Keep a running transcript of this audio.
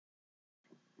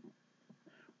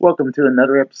Welcome to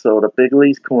another episode of Big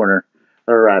Lee's Corner.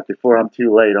 Alright, before I'm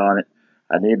too late on it,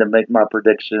 I need to make my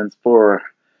predictions for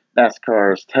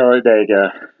NASCAR's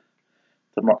Talladega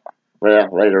tomorrow. Well,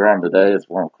 later on today. It's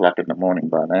 1 o'clock in the morning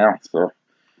by now, so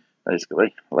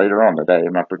basically, later on today,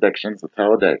 my predictions of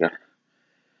Talladega.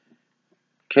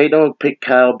 K-Dog picked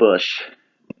Kyle Busch.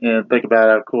 And think about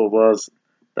how cool it was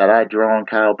that I drawn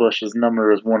Kyle Busch's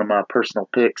number as one of my personal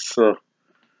picks, so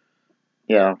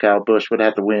yeah, Kyle Busch would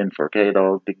have to win for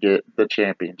K-Dog to get the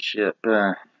championship,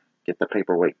 get the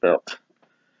paperweight belt.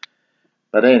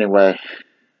 But anyway,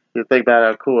 you think about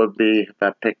how cool it would be if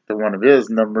I picked one of his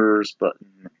numbers, but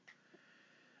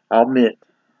I'll admit,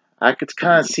 I could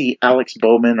kind of see Alex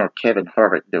Bowman or Kevin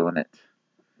Harvick doing it.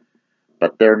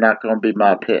 But they're not going to be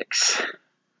my picks.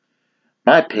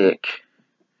 My pick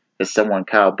is someone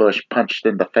Kyle Busch punched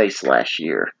in the face last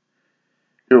year,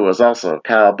 who was also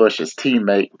Kyle Busch's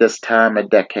teammate this time a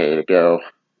decade ago,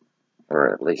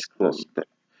 or at least close to.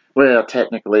 Well,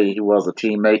 technically he was a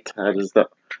teammate. I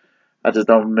just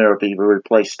don't remember if he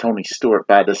replaced Tony Stewart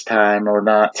by this time or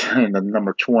not in the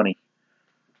number 20.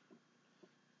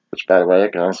 Which, by the way, I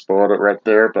kind of spoiled it right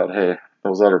there, but hey,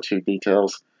 those other two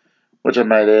details, which I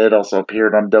might add, also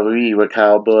appeared on WWE with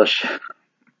Kyle Busch.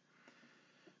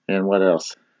 And what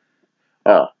else?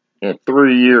 Oh, and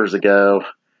 3 years ago,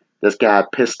 this guy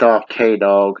pissed off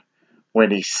K-Dog when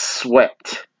he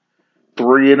swept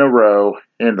 3 in a row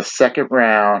in the second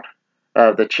round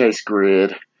of the chase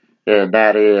grid. And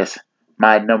that is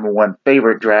my number 1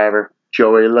 favorite driver,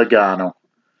 Joey Logano.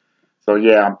 So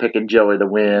yeah, I'm picking Joey to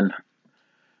win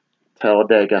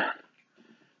Talladega.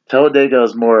 Talladega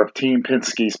is more of Team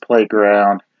Penske's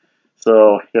playground.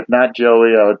 So if not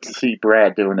Joey, I would see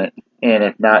Brad doing it. And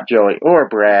if not Joey or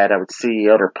Brad, I would see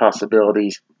other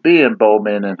possibilities being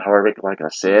Bowman and Harvick, like I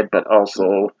said, but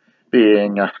also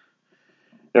being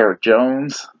Eric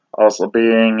Jones, also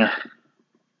being...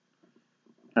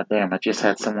 God damn, I just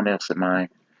had someone else in mind.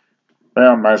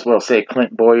 Well, might as well say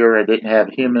Clint Boyer. I didn't have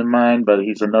him in mind, but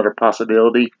he's another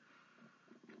possibility.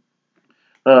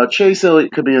 Chase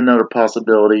Elliott could be another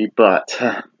possibility, but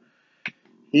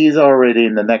he's already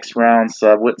in the next round, so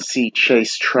I wouldn't see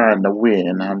Chase trying to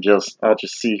win. I'll just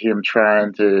see him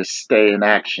trying to stay in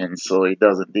action so he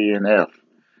doesn't DNF.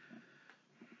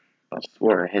 I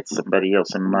swear I had somebody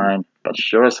else in mind, but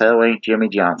sure as hell ain't Jimmy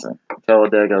Johnson.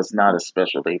 Talladega is not a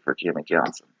specialty for Jimmy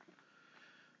Johnson.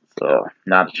 So,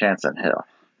 not a chance in hell.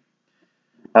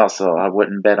 Also, I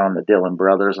wouldn't bet on the Dillon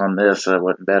brothers on this. I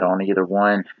wouldn't bet on either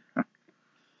one.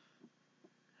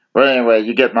 But anyway,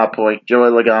 you get my point. Joey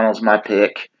Logano's my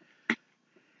pick.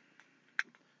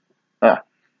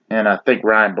 And I think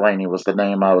Ryan Blaney was the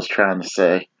name I was trying to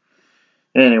say.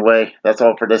 Anyway, that's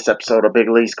all for this episode of Big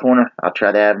Lee's Corner. I'll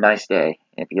try to have a nice day.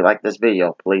 If you like this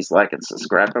video, please like and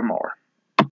subscribe for more.